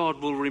wrath of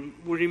God will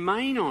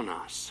remain on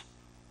us.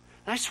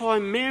 That's why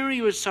Mary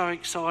was so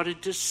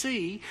excited to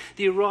see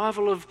the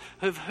arrival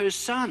of her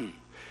son.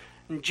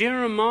 And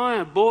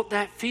Jeremiah bought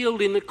that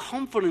field in the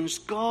confidence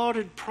God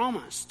had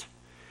promised.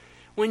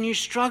 When you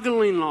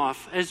struggle in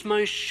life, as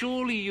most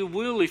surely you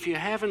will if you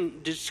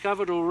haven't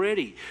discovered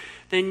already,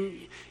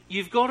 then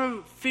you've got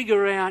to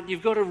figure out,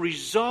 you've got to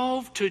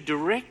resolve to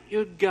direct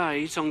your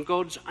gaze on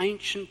God's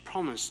ancient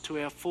promise to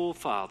our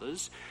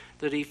forefathers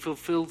that he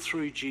fulfilled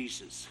through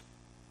Jesus.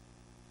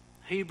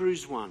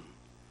 Hebrews 1.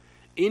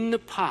 In the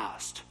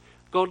past,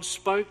 God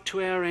spoke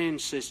to our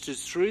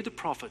ancestors through the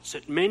prophets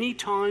at many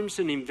times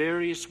and in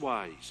various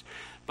ways.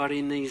 But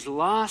in these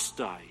last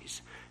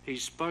days,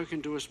 he's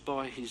spoken to us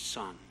by his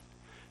Son,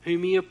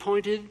 whom he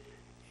appointed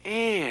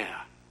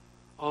heir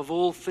of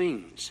all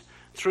things,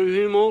 through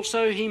whom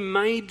also he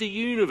made the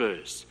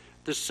universe,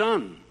 the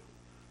sun,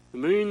 the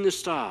moon, the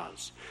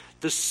stars.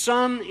 The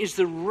sun is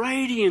the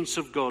radiance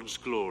of God's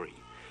glory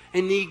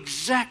and the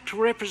exact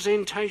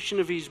representation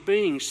of his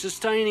being,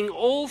 sustaining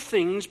all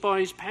things by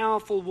his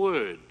powerful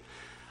word.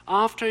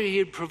 After he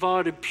had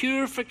provided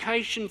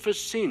purification for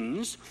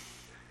sins,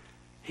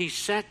 he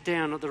sat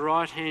down at the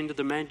right hand of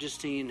the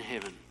Majesty in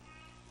heaven.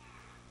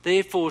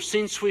 Therefore,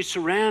 since we're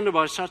surrounded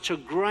by such a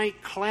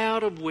great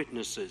cloud of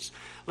witnesses,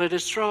 let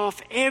us throw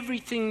off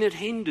everything that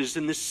hinders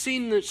and the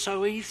sin that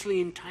so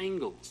easily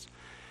entangles.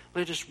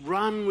 Let us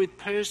run with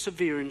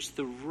perseverance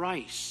the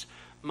race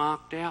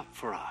marked out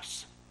for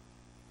us,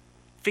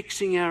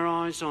 fixing our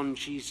eyes on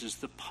Jesus,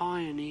 the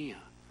pioneer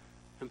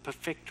and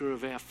perfecter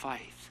of our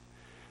faith.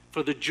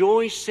 For the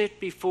joy set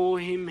before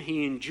him,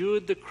 he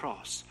endured the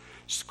cross,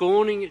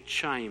 scorning its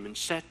shame, and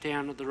sat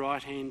down at the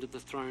right hand of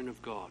the throne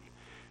of God.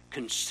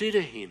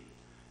 Consider him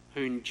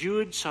who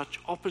endured such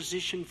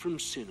opposition from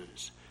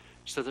sinners,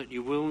 so that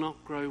you will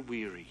not grow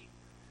weary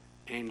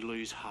and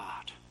lose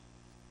heart.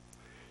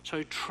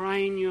 So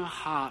train your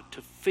heart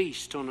to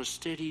feast on a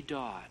steady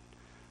diet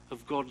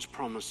of God's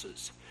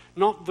promises.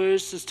 Not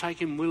verses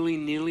taken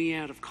willy-nilly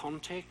out of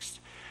context,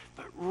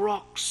 but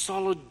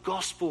rock-solid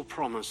gospel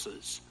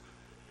promises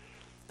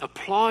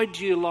applied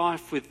to your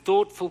life with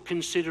thoughtful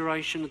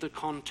consideration of the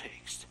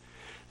context.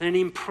 Then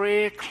in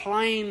prayer,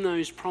 claim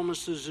those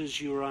promises as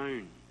your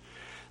own.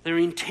 They're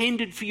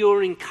intended for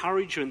your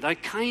encouragement. They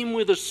came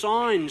with a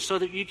sign so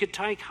that you could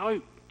take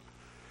hope.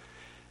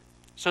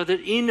 So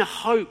that in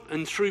hope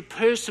and through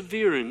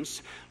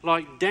perseverance,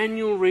 like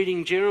Daniel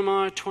reading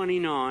Jeremiah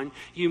 29,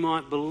 you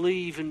might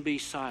believe and be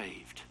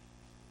saved.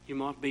 You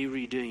might be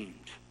redeemed.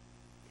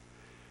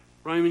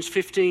 Romans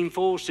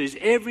 15:4 says,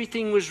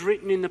 everything was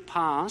written in the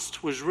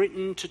past was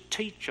written to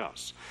teach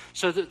us,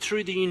 so that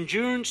through the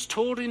endurance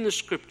taught in the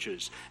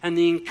Scriptures and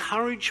the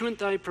encouragement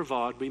they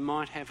provide, we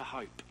might have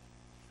hope.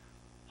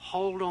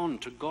 Hold on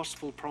to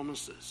gospel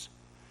promises.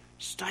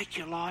 Stake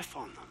your life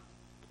on them.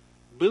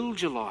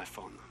 Build your life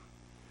on them.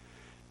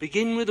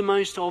 Begin with the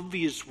most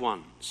obvious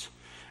ones.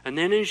 And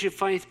then as your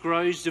faith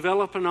grows,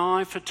 develop an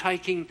eye for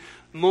taking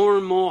more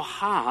and more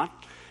heart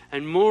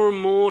and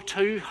more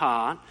to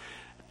heart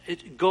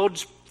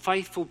God's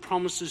faithful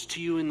promises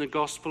to you in the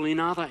gospel in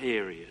other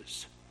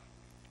areas.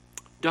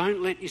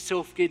 Don't let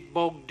yourself get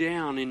bogged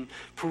down in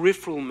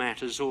peripheral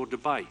matters or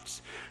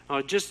debates.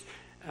 I just,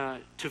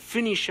 to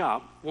finish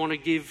up, want to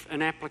give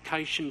an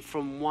application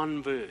from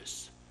one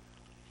verse.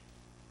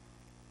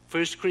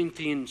 1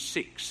 Corinthians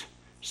 6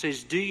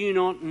 says, do you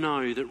not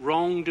know that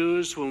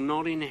wrongdoers will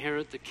not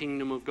inherit the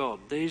kingdom of God?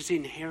 There's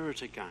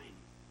inherit again.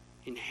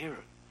 Inherit.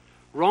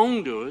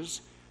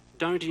 Wrongdoers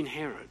don't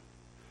inherit.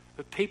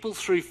 But people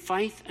through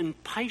faith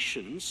and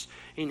patience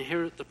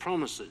inherit the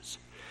promises.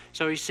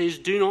 So he says,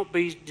 do not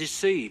be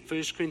deceived.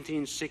 1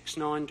 Corinthians 6,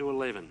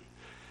 9-11.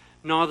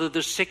 Neither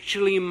the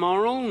sexually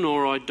immoral,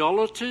 nor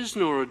idolaters,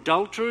 nor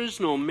adulterers,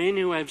 nor men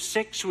who have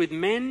sex with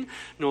men,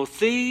 nor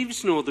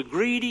thieves, nor the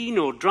greedy,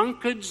 nor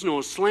drunkards,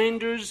 nor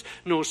slanderers,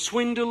 nor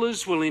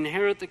swindlers will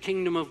inherit the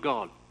kingdom of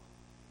God.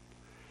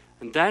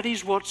 And that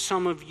is what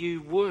some of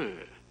you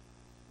were,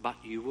 but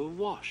you were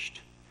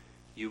washed,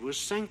 you were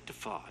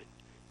sanctified,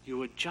 you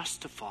were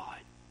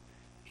justified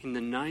in the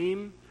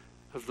name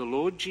of the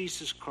Lord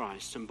Jesus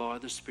Christ and by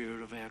the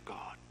Spirit of our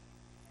God.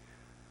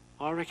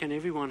 I reckon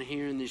everyone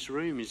here in this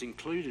room is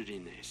included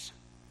in this.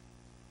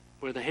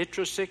 Whether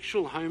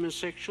heterosexual,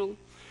 homosexual,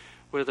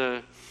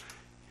 whether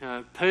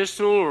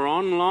personal or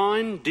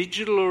online,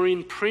 digital or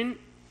in print,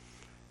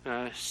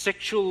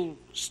 sexual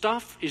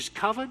stuff is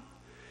covered.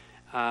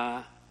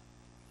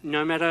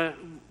 No matter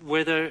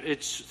whether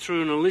it's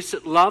through an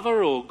illicit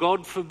lover or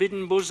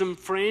God-forbidden bosom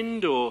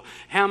friend, or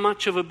how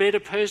much of a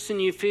better person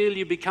you feel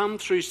you become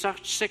through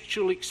such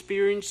sexual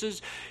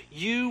experiences,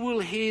 you will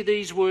hear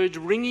these words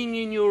ringing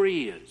in your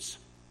ears.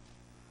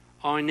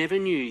 I never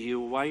knew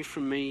you. Away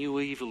from me,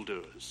 you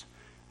evildoers,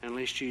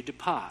 unless you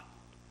depart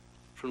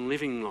from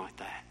living like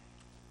that.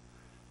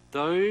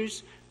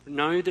 Those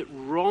know that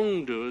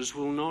wrongdoers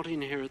will not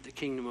inherit the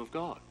kingdom of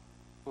God.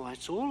 Well,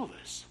 that's all of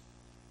us.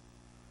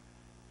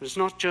 It's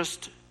not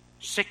just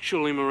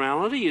sexual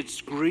immorality,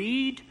 it's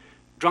greed,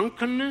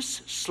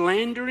 drunkenness,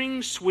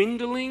 slandering,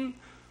 swindling,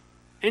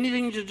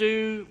 anything to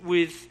do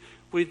with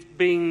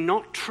being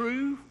not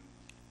true,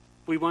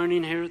 we won't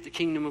inherit the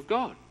kingdom of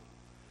God.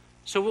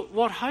 So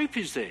what hope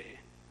is there? It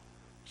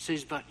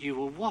says, but you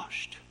were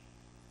washed,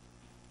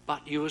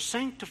 but you were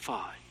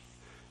sanctified,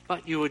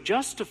 but you were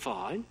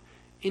justified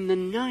in the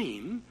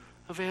name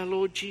of our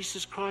Lord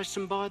Jesus Christ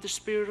and by the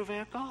Spirit of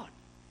our God.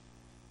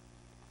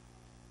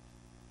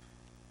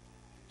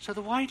 So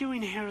the way to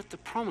inherit the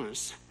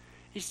promise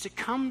is to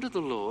come to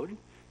the Lord,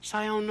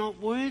 say, I'm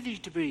not worthy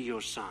to be your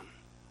son.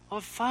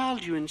 I've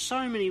failed you in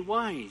so many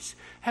ways.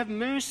 Have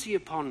mercy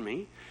upon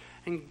me.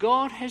 And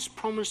God has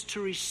promised to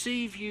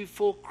receive you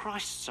for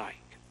Christ's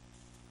sake,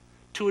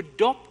 to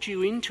adopt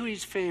you into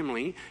his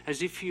family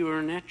as if you were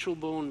a natural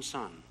born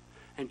son,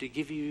 and to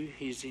give you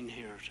his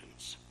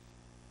inheritance.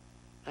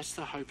 That's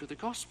the hope of the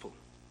gospel.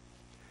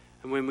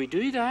 And when we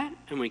do that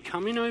and we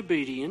come in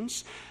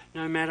obedience,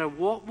 no matter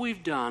what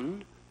we've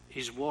done,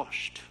 is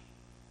washed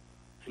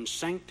and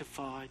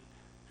sanctified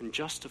and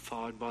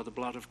justified by the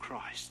blood of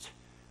Christ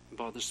and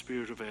by the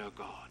Spirit of our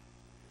God.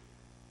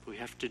 We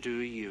have to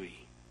do a U-turn.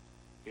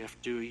 We have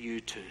to do a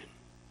U-turn.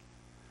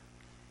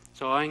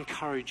 So I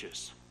encourage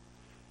us,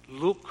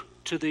 look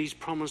to these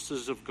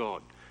promises of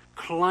God.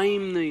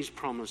 Claim these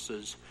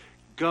promises.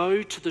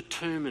 Go to the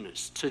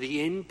terminus, to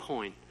the end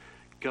point.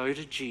 Go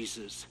to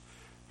Jesus.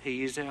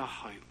 He is our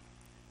hope.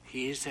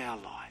 He is our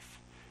life.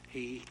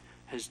 He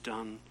has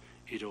done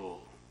it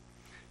all.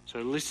 So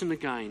listen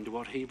again to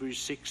what Hebrews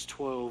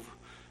 6:12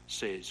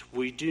 says.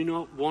 We do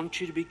not want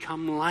you to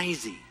become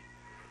lazy,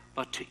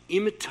 but to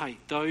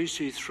imitate those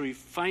who through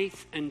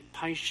faith and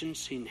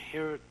patience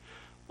inherit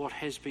what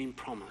has been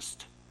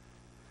promised.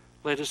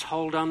 Let us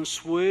hold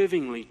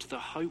unswervingly to the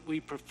hope we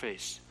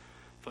profess,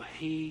 for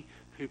he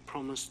who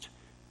promised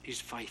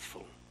is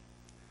faithful.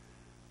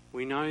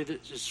 We know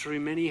that it's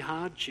through many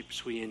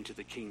hardships we enter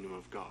the kingdom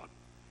of God.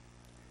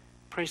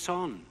 Press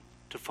on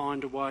to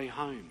find a way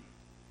home.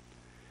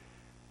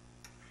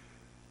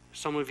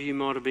 Some of you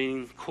might have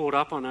been caught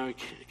up, I know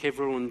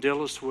Kevril and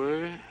Dallas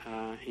were,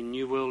 in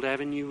New World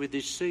Avenue with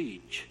this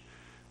siege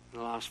in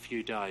the last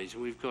few days.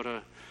 We've got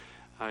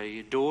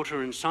a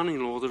daughter and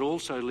son-in-law that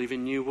also live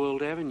in New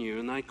World Avenue,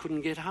 and they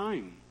couldn't get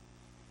home.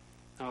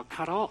 They were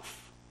cut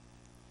off.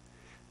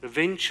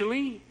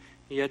 Eventually,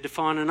 he had to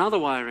find another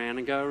way around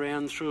and go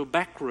around through a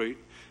back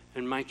route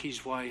and make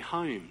his way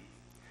home.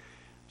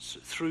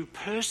 through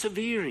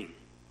persevering,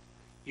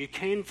 you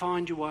can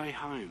find your way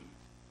home.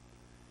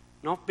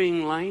 Not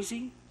being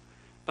lazy,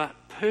 but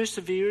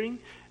persevering,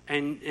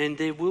 and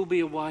there will be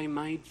a way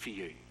made for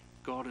you,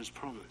 God has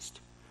promised.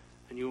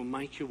 And you will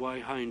make your way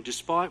home.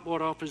 Despite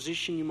what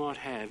opposition you might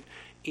have,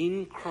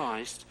 in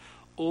Christ,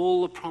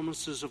 all the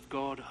promises of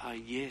God are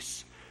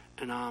yes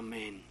and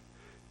amen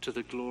to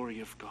the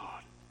glory of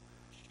God.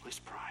 Let's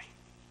pray.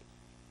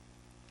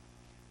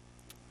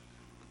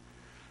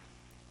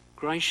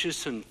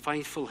 Gracious and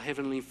faithful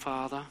Heavenly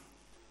Father,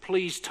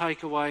 please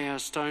take away our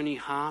stony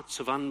hearts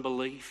of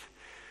unbelief.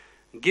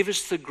 Give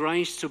us the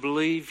grace to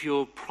believe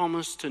your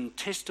promised and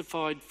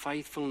testified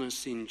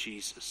faithfulness in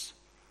Jesus.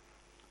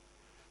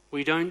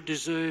 We don't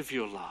deserve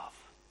your love,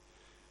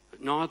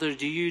 but neither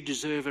do you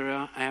deserve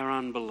our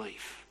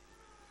unbelief.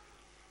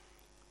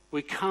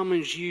 We come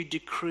as you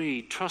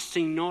decreed,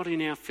 trusting not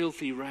in our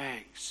filthy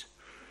rags,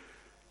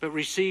 but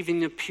receiving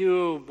the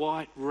pure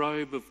white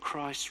robe of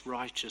Christ's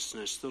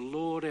righteousness, the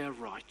Lord our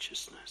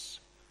righteousness.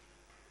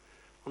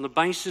 On the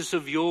basis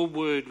of your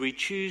word, we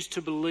choose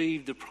to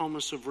believe the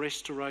promise of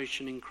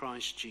restoration in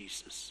Christ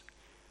Jesus.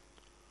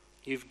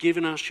 You've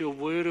given us your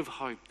word of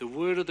hope, the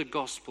word of the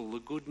gospel, the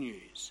good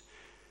news.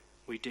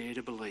 We dare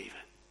to believe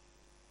it.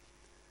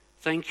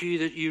 Thank you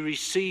that you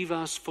receive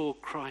us for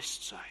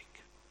Christ's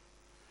sake,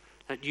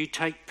 that you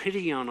take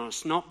pity on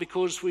us, not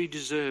because we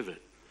deserve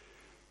it,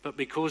 but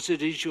because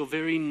it is your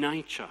very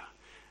nature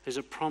as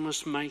a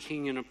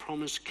promise-making and a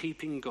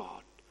promise-keeping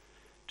God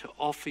to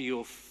offer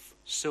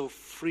yourself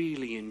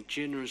freely and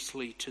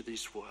generously to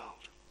this world.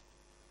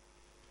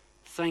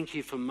 Thank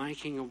you for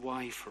making a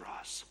way for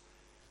us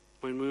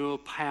when we were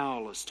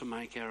powerless to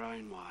make our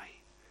own way.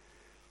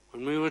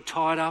 When we were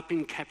tied up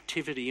in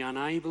captivity,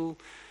 unable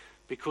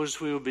because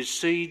we were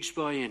besieged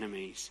by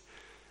enemies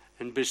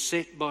and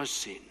beset by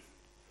sin,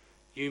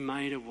 you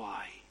made a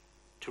way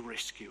to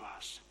rescue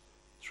us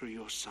through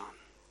your Son.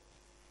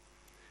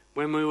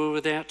 When we were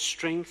without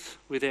strength,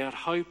 without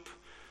hope,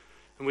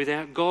 and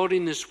without God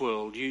in this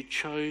world, you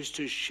chose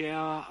to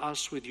shower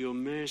us with your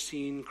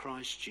mercy in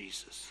Christ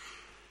Jesus.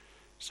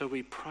 So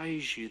we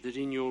praise you that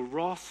in your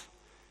wrath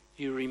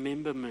you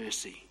remember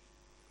mercy,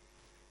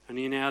 and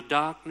in our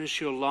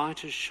darkness your light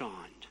has shined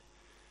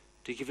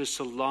to give us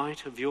the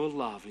light of your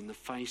love in the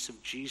face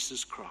of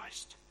Jesus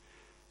Christ,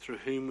 through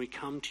whom we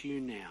come to you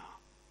now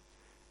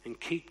and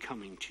keep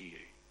coming to you,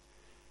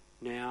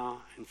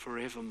 now and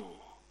forevermore.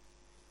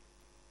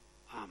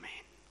 Amen.